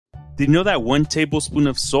Did you know that 1 tablespoon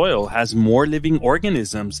of soil has more living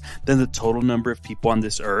organisms than the total number of people on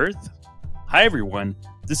this earth? Hi everyone,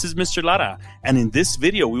 this is Mr. Lara, and in this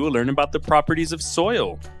video we will learn about the properties of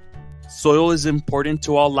soil. Soil is important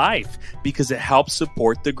to all life because it helps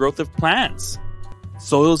support the growth of plants.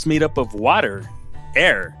 Soil is made up of water,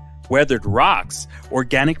 air, weathered rocks,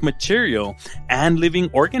 organic material, and living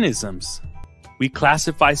organisms. We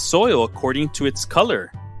classify soil according to its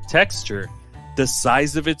color, texture, the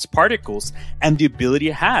size of its particles, and the ability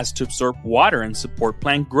it has to absorb water and support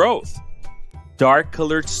plant growth. Dark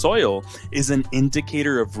colored soil is an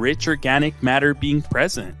indicator of rich organic matter being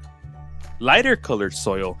present. Lighter colored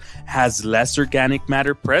soil has less organic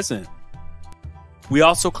matter present. We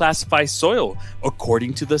also classify soil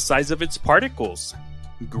according to the size of its particles.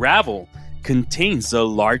 Gravel contains the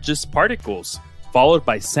largest particles, followed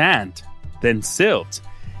by sand, then silt,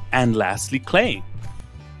 and lastly clay.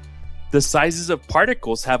 The sizes of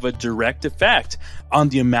particles have a direct effect on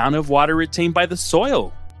the amount of water retained by the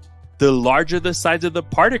soil. The larger the size of the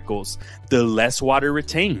particles, the less water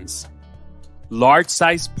retains.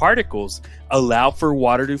 Large-sized particles allow for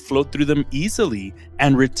water to flow through them easily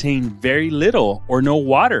and retain very little or no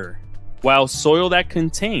water, while soil that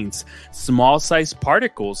contains small-sized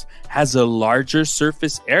particles has a larger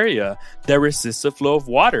surface area that resists the flow of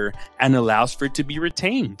water and allows for it to be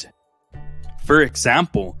retained. For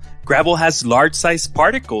example, gravel has large-sized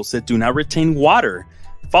particles that do not retain water,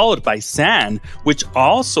 followed by sand, which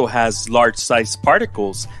also has large-sized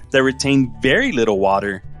particles that retain very little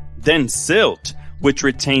water, then silt, which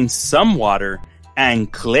retains some water,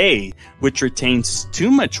 and clay, which retains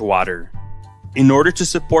too much water. In order to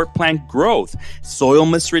support plant growth, soil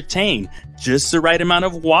must retain just the right amount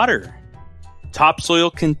of water.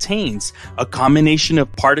 Topsoil contains a combination of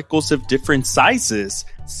particles of different sizes,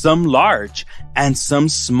 some large and some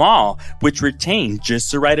small, which retain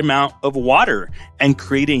just the right amount of water and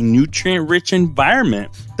create a nutrient-rich environment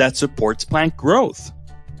that supports plant growth.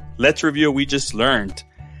 Let's review what we just learned.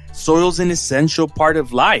 Soil is an essential part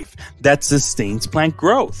of life that sustains plant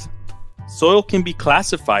growth. Soil can be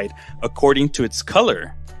classified according to its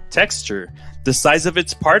color, texture, the size of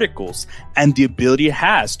its particles, and the ability it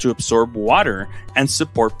has to absorb water and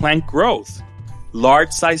support plant growth.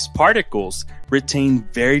 Large-sized particles retain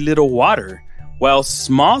very little water, while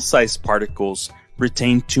small-sized particles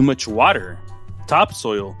retain too much water.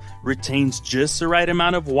 Topsoil retains just the right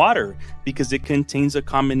amount of water because it contains a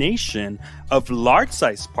combination of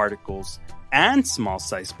large-sized particles and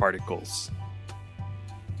small-sized particles.